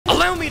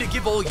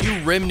give all you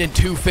Remnant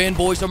 2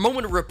 fanboys a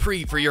moment of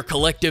reprieve for your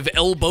collective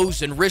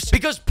elbows and wrists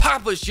because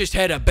Papa's just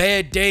had a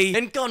bad day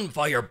and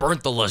gunfire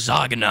burnt the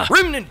lasagna.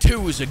 Remnant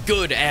 2 is a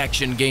good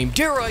action game.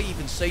 Dare I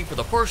even say for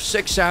the first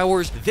 6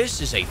 hours,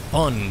 this is a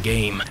fun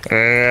game.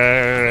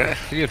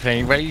 If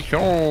anybody's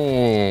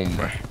home.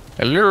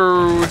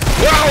 Hello? No!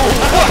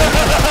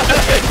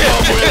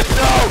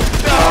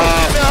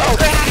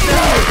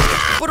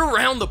 But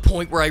around the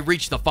point where I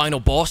reached the final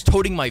boss,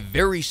 toting my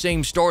very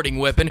same starting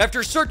weapon,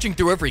 after searching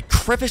through every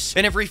crevice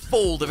and every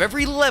fold of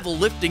every level,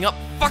 lifting up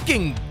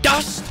fucking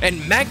dust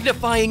and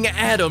magnifying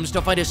atoms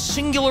to find a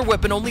singular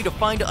weapon only to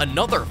find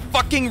another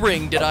fucking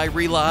ring, did I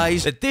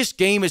realize that this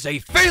game is a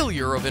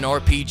failure of an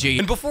RPG.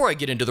 And before I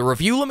get into the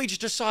review, let me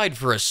just decide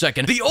for a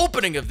second. The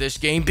opening of this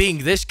game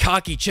being this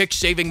cocky chick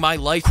saving my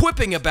life,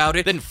 quipping about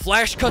it, then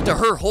flash cut to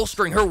her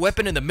holstering her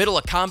weapon in the middle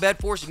of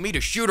combat, forcing me to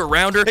shoot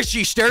around her as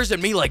she stares at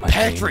me like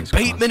Patrick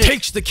Bateman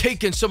takes the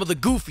cake in some of the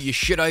goofiest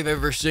shit I've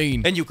ever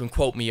seen. And you can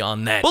quote me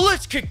on that. Well,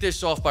 let's kick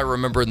this off by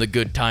remembering the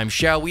good times,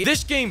 shall we?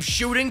 This game's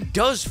shooting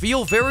does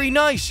feel very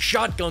nice.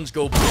 Shotguns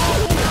go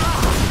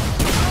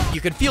you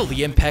can feel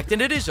the impact,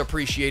 and it is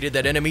appreciated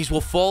that enemies will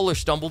fall or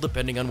stumble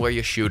depending on where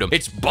you shoot them.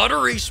 It's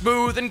buttery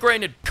smooth, and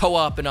granted,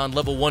 co-op and on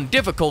level 1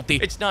 difficulty,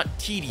 it's not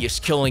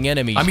tedious killing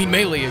enemies. I mean,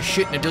 melee is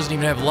shit and it doesn't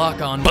even have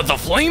lock-on. But the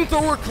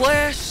flamethrower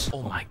class?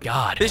 Oh my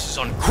god. This is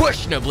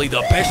unquestionably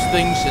the best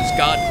thing since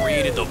God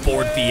created the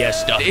Ford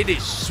Fiesta. It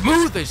is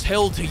smooth as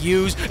hell to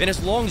use, and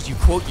as long as you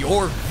quote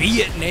your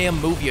Vietnam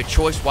movie of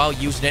choice while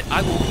using it,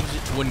 I will use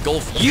it to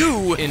engulf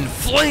you in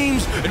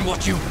flames and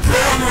watch you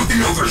burn with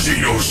the other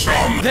Xeno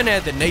scum. Then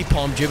add the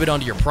napalm gibbet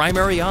onto your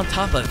primary on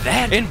top of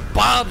that, and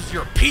Bob's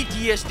your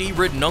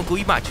PTSD-ridden uncle.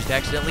 You might just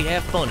accidentally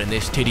have fun in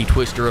this titty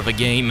twister of a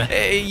game.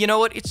 Hey, you know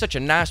what? It's such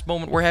a nice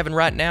moment we're having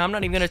right now. I'm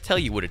not even gonna tell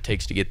you what it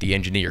takes to get the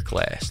engineer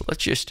class.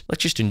 Let's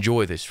just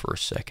enjoy this for a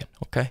second,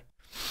 okay?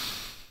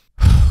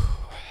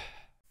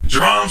 Is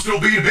your mom still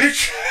being a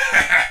bitch?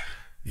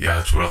 Yeah,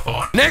 that's what I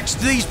thought. Next,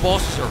 these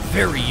bosses are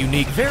very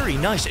unique, very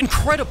nice,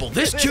 incredible.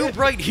 This tube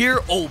right here,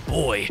 oh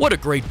boy, what a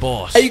great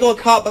boss. How you gonna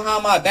cop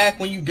behind my back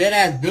when you dead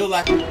ass build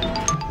like?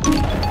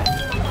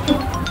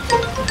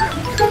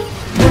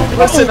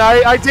 Listen,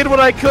 I did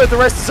what I could. The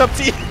rest is up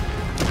to you.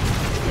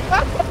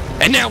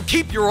 And now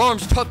keep your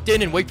arms tucked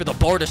in and wait for the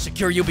bar to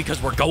secure you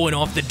because we're going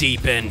off the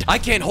deep end. I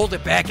can't hold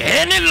it back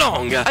any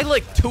longer. I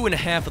like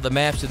 2.5 of the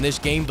maps in this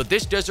game, but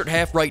this desert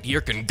half right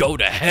here can go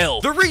to hell.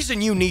 The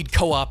reason you need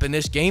co-op in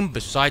this game,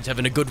 besides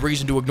having a good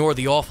reason to ignore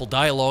the awful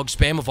dialogue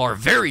spam of our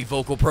very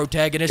vocal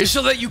protagonist, is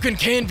so that you can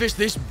canvas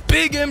this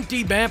big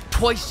empty map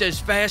twice as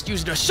fast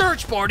using a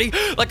search party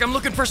like I'm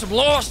looking for some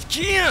lost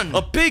kin.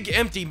 A big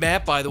empty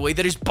map, by the way,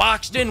 that is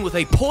boxed in with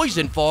a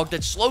poison fog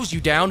that slows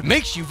you down,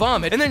 makes you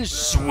vomit, and then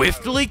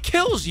swiftly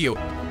kills you.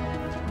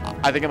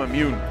 I think I'm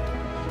immune.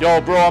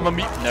 Yo, bro, I'm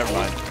immune. Never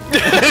mind.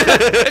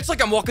 It's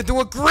like I'm walking through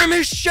a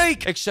Grimace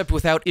shake, except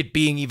without it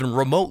being even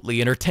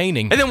remotely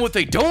entertaining. And then what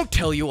they don't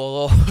tell you,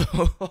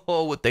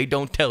 what they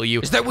don't tell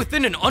you, is that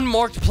within an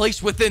unmarked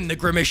place within the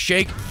Grimace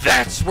shake,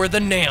 that's where the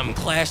Nam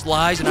class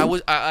lies. And I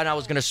was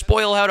gonna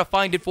spoil how to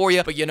find it for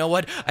you, but you know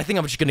what? I think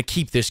I'm just gonna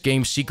keep this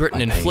game secret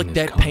and inflict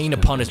that pain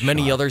upon as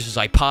many others as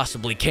I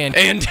possibly can.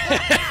 And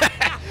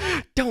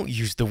don't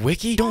use the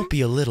wiki. Don't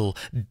be a little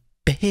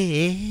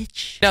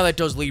bitch. Now that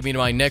does lead me to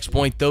my next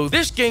point though.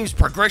 This game's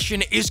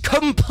progression is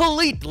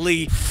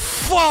completely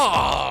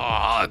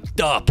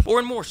fucked up. Or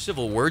in more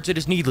civil words, it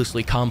is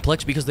needlessly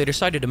complex because they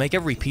decided to make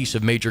every piece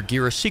of major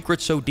gear a secret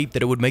so deep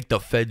that it would make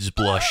the feds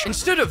blush.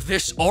 Instead of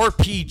this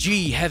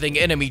RPG having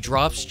enemy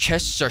drops,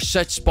 chests, or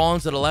set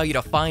spawns that allow you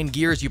to find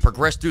gear as you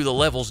progress through the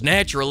levels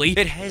naturally,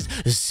 it has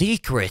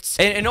secrets.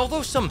 And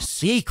although some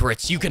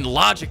secrets you can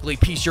logically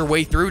piece your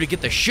way through to get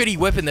the shitty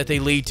weapon that they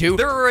lead to,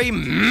 there are a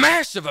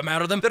massive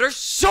amount of them that are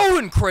so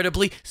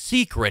incredibly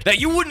secret that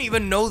you wouldn't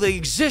even know they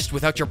exist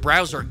without your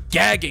browser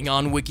gagging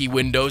on wiki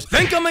windows.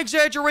 Think I'm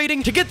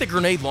exaggerating? To get the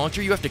grenade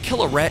launcher, you have to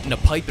kill a rat in a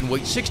pipe and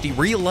wait 60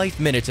 real-life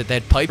minutes at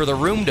that pipe for the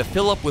room to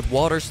fill up with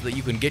water so that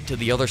you can get to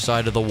the other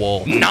side of the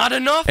wall. Not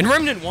enough? In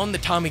Remnant 1, the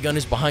Tommy gun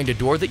is behind a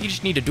door that you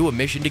just need to do a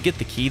mission to get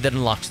the key that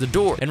unlocks the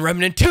door. In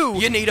Remnant 2,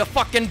 you need a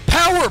fucking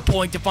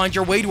PowerPoint to find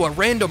your way to a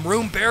random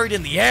room buried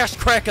in the ass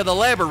crack of the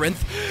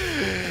labyrinth.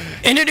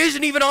 And it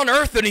isn't even on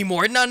Earth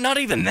anymore. Not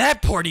even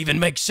that part even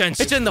makes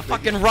sense. It's in the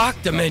fucking rock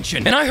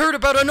dimension. And I heard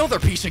about another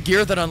piece of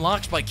gear that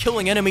unlocks by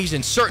killing enemies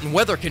in certain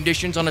weather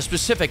conditions on a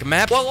specific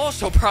map, while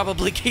also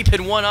probably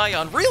keeping one eye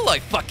on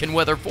real-life fucking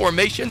weather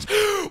formations,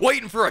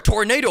 waiting for a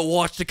tornado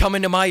watch to come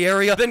into my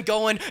area, then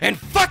going and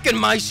fucking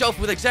myself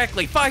with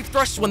exactly 5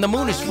 thrusts when the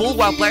moon is full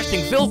while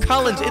blasting Phil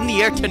Collins in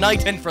the air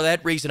tonight, and for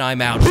that reason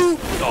I'm out. Who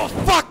the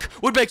fuck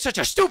would make such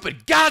a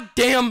stupid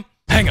goddamn...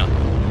 Hang on.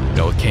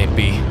 No, it can't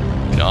be.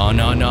 No.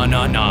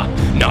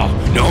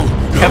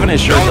 Kevin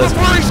is sure the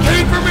police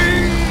came for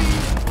me!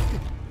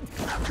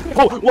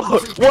 Whoa,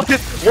 what the?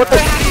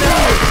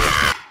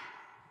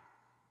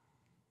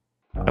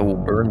 I will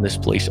burn this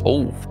place.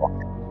 Oh, fuck.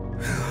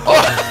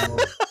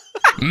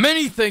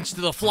 Many thanks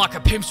to the flock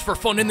of pimps for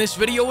funding this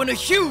video, and a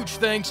huge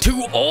thanks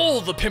to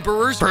all the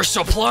pimperers for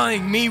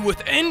supplying me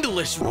with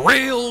endless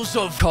rails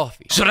of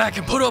coffee so that I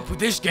can put up with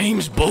this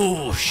game's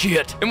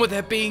bullshit. And with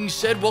that being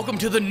said, welcome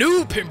to the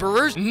new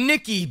pimperers,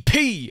 Nikki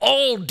P,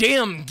 All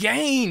Damn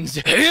Gains,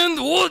 and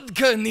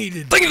Vodka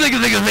Needed. Thank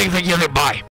you, bye.